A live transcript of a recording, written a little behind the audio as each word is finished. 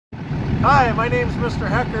Hi, my name is Mr.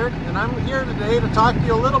 Heckert, and I'm here today to talk to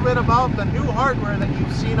you a little bit about the new hardware that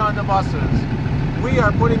you've seen on the buses. We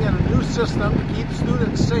are putting in a new system to keep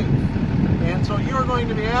students safe, and so you're going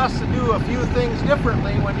to be asked to do a few things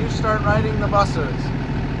differently when you start riding the buses.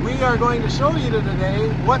 We are going to show you today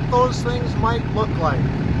what those things might look like.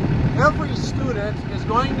 Every student is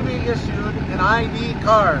going to be issued an ID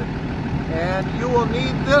card, and you will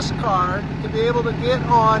need this card to be able to get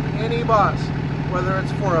on any bus. Whether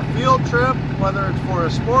it's for a field trip, whether it's for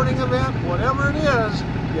a sporting event, whatever it is,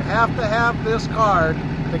 you have to have this card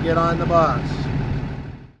to get on the bus.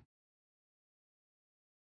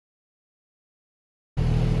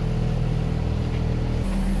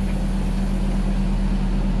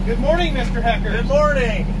 Good morning, Mr. Heckert. Good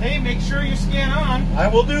morning. Hey, make sure you scan on. I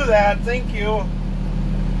will do that. Thank you.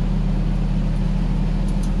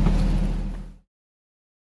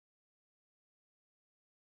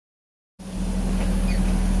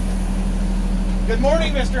 Good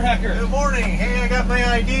morning, Mr. Heckert. Good morning. Hey, I got my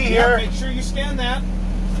ID Yeah, here. make sure you scan that.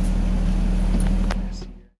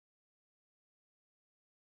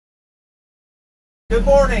 Good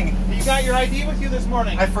morning. You got your ID with you this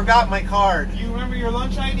morning. I forgot my card. Do you remember your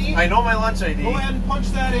lunch ID? I know my lunch ID. Go ahead and punch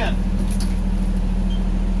that in.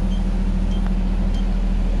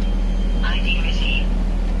 ID received.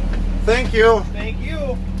 Thank you. Thank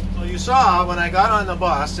you. So you saw when I got on the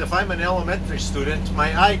bus, if I'm an elementary student,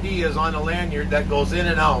 my ID is on a lanyard that goes in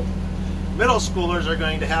and out. Middle schoolers are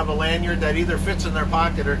going to have a lanyard that either fits in their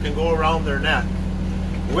pocket or can go around their neck.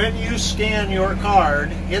 When you scan your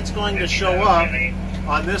card, it's going to show up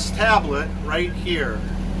on this tablet right here.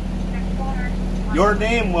 Your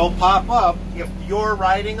name will pop up if you're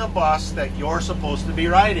riding a bus that you're supposed to be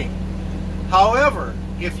riding. However,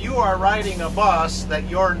 if you are riding a bus that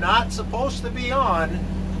you're not supposed to be on,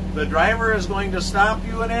 the driver is going to stop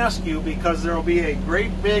you and ask you, because there will be a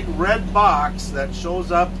great big red box that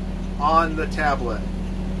shows up on the tablet.